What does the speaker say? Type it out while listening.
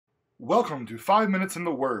Welcome to 5 Minutes in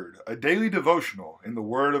the Word, a daily devotional in the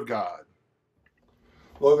Word of God.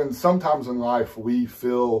 Logan, sometimes in life we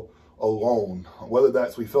feel alone, whether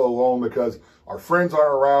that's we feel alone because our friends aren't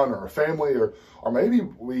around or our family, or maybe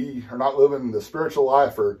we are not living the spiritual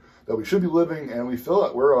life or that we should be living, and we feel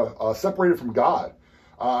that we're separated from God.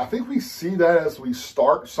 I think we see that as we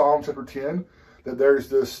start Psalm chapter 10, that there's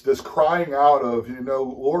this crying out of,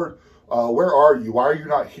 Lord, where are you? Why are you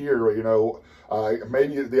not here?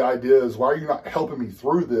 Maybe the idea is, why are you not helping me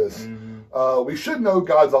through this? We should know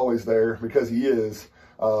God's always there because He is,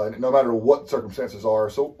 no matter what circumstances are.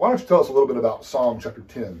 So why don't you tell us a little bit about Psalm chapter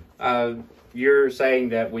 10? You're saying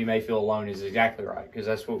that we may feel alone is exactly right, because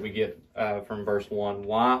that's what we get from verse 1.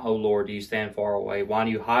 Why, O Lord, do you stand far away? Why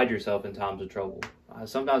do you hide yourself in times of trouble?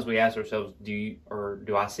 Sometimes we ask ourselves,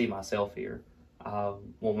 do I see myself here?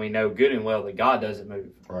 When we know good and well that God doesn't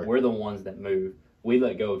move. Right. We're the ones that move. We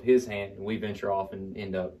let go of His hand and we venture off and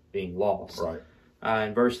end up being lost. Right.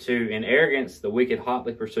 In verse 2, in arrogance the wicked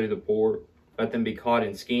hotly pursue the poor, let them be caught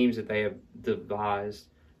in schemes that they have devised.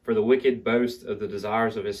 For the wicked boasts of the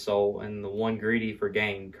desires of his soul, and the one greedy for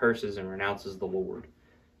gain curses and renounces the Lord.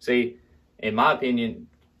 See, in my opinion,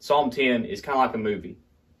 Psalm 10 is kind of like a movie.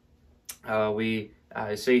 We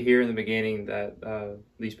see here in the beginning that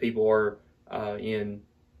these people are in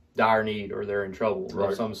dire need, or they're in trouble,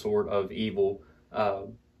 right, of some sort of evil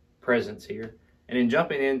presence here. And in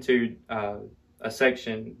jumping into a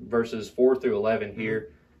section, verses 4 through 11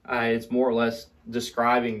 here, it's more or less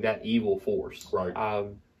describing that evil force. Right.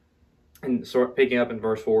 And sort picking up in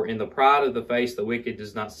verse 4, in the pride of the face the wicked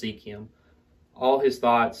does not seek Him. All his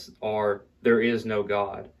thoughts are, there is no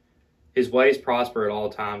God. His ways prosper at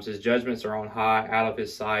all times. His judgments are on high, out of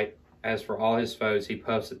his sight. As for all his foes, he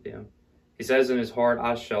puffs at them. He says in his heart,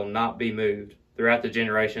 I shall not be moved. Throughout the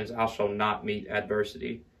generations, I shall not meet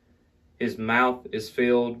adversity. His mouth is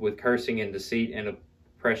filled with cursing and deceit and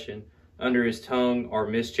oppression. Under his tongue are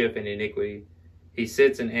mischief and iniquity. He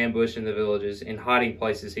sits in ambush in the villages. In hiding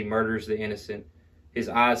places he murders the innocent. His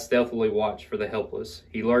eyes stealthily watch for the helpless.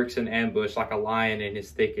 He lurks in ambush like a lion in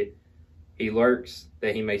his thicket. He lurks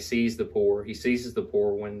that he may seize the poor. He seizes the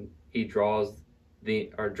poor when he draws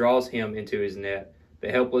him into his net.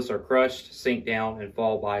 The helpless are crushed, sink down, and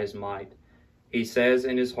fall by his might. He says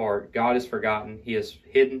in his heart, God is forgotten. He has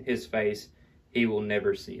hidden his face. He will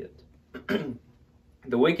never see it.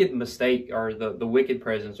 The wicked mistake, or the wicked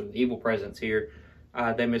presence, or the evil presence here,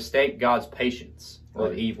 they mistake God's patience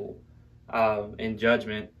with evil and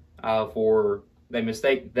judgment they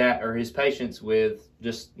mistake that, or His patience, with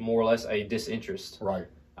just more or less a disinterest. Right.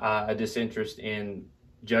 A disinterest in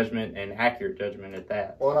judgment, and accurate judgment at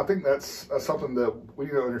that. Well, and I think that's something that we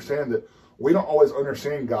need to understand, that we don't always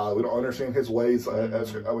understand God. We don't understand His ways.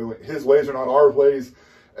 His ways are not our ways.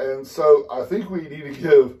 And so I think we need to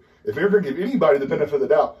give, if we're going to give anybody the benefit of the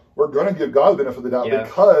doubt, we're going to give God the benefit of the doubt,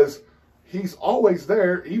 because He's always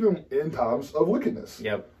there, even in times of wickedness.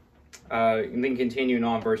 Yep. And then continuing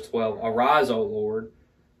on, verse 12, Arise, O Lord.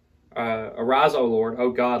 Arise, O Lord. O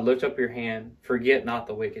God, lift up your hand. Forget not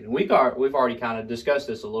the wicked. And we've already kind of discussed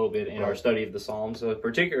this a little bit in our study of the Psalms,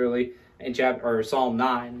 particularly in Psalm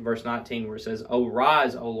 9, verse 19, where it says,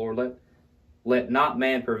 Arise, O Lord, let not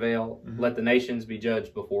man prevail. Let the nations be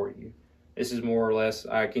judged before you. This is more or less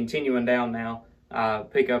continuing down now.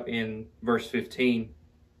 Pick up in verse 15.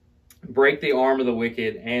 Break the arm of the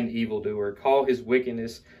wicked and evildoer. Call his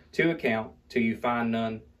wickedness to account till you find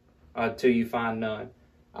none.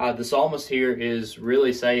 The psalmist here is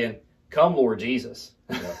really saying, "Come, Lord Jesus,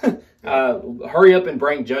 hurry up and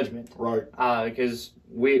bring judgment." Right. Because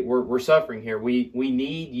we're suffering here. We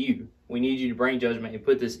need you. We need you to bring judgment and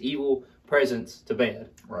put this evil presence to bed.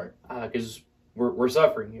 Right. Because we're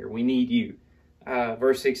suffering here. We need you.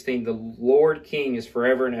 Verse 16, the Lord King is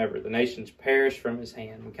forever and ever. The nations perish from His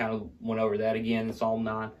hand. We kind of went over that again in Psalm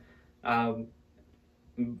 9.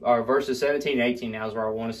 Verses 17 and 18 now is where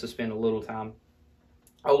I want us to spend a little time.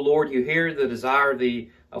 O Lord, you hear the desire of the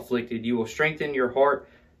afflicted. You will strengthen your heart.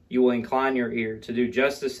 You will incline your ear to do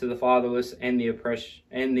justice to the fatherless and the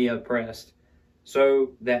oppressed,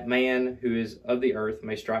 so that man who is of the earth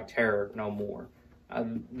may strike terror no more.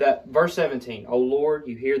 That verse 17, O Lord,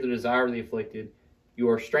 you hear the desire of the afflicted. You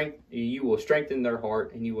will strengthen their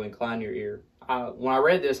heart, and you will incline your ear. When I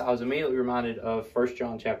read this, I was immediately reminded of 1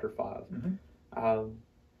 John chapter 5.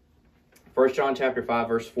 1 John chapter 5,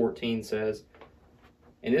 verse 14 says,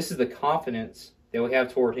 and this is the confidence that we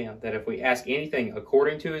have toward Him, that if we ask anything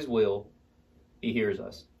according to His will, He hears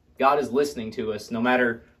us. God is listening to us no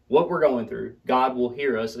matter what we're going through. God will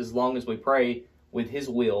hear us as long as we pray with His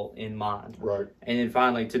will in mind. Right. And then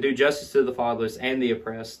finally, to do justice to the fatherless and the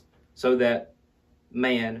oppressed, so that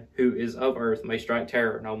man who is of earth may strike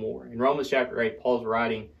terror no more. In Romans chapter 8, Paul's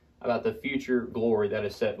writing about the future glory that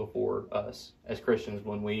is set before us as Christians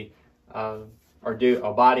when we are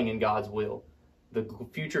abiding in God's will. The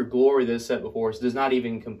future glory that is set before us does not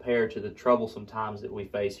even compare to the troublesome times that we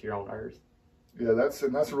face here on earth. Yeah,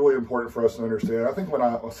 that's really important for us to understand. I think when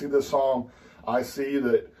I see this psalm, I see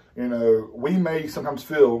that, we may sometimes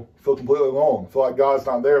feel completely alone, feel like God's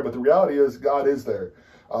not there, but the reality is God is there.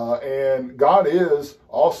 And God is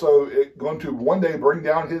also going to one day bring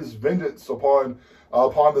down his vengeance upon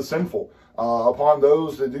the sinful, upon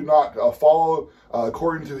those that do not follow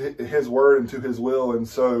according to his word and to his will. And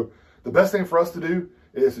so the best thing for us to do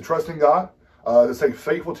is to trust in God, to stay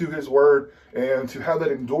faithful to his word, and to have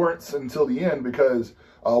that endurance until the end, because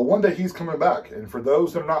one day he's coming back. And for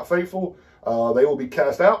those that are not faithful, they will be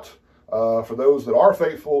cast out. For those that are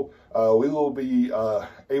faithful, we will be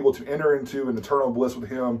able to enter into an eternal bliss with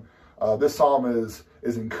him. This psalm is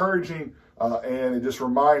encouraging, and it just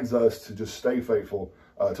reminds us to just stay faithful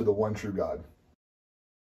to the one true God.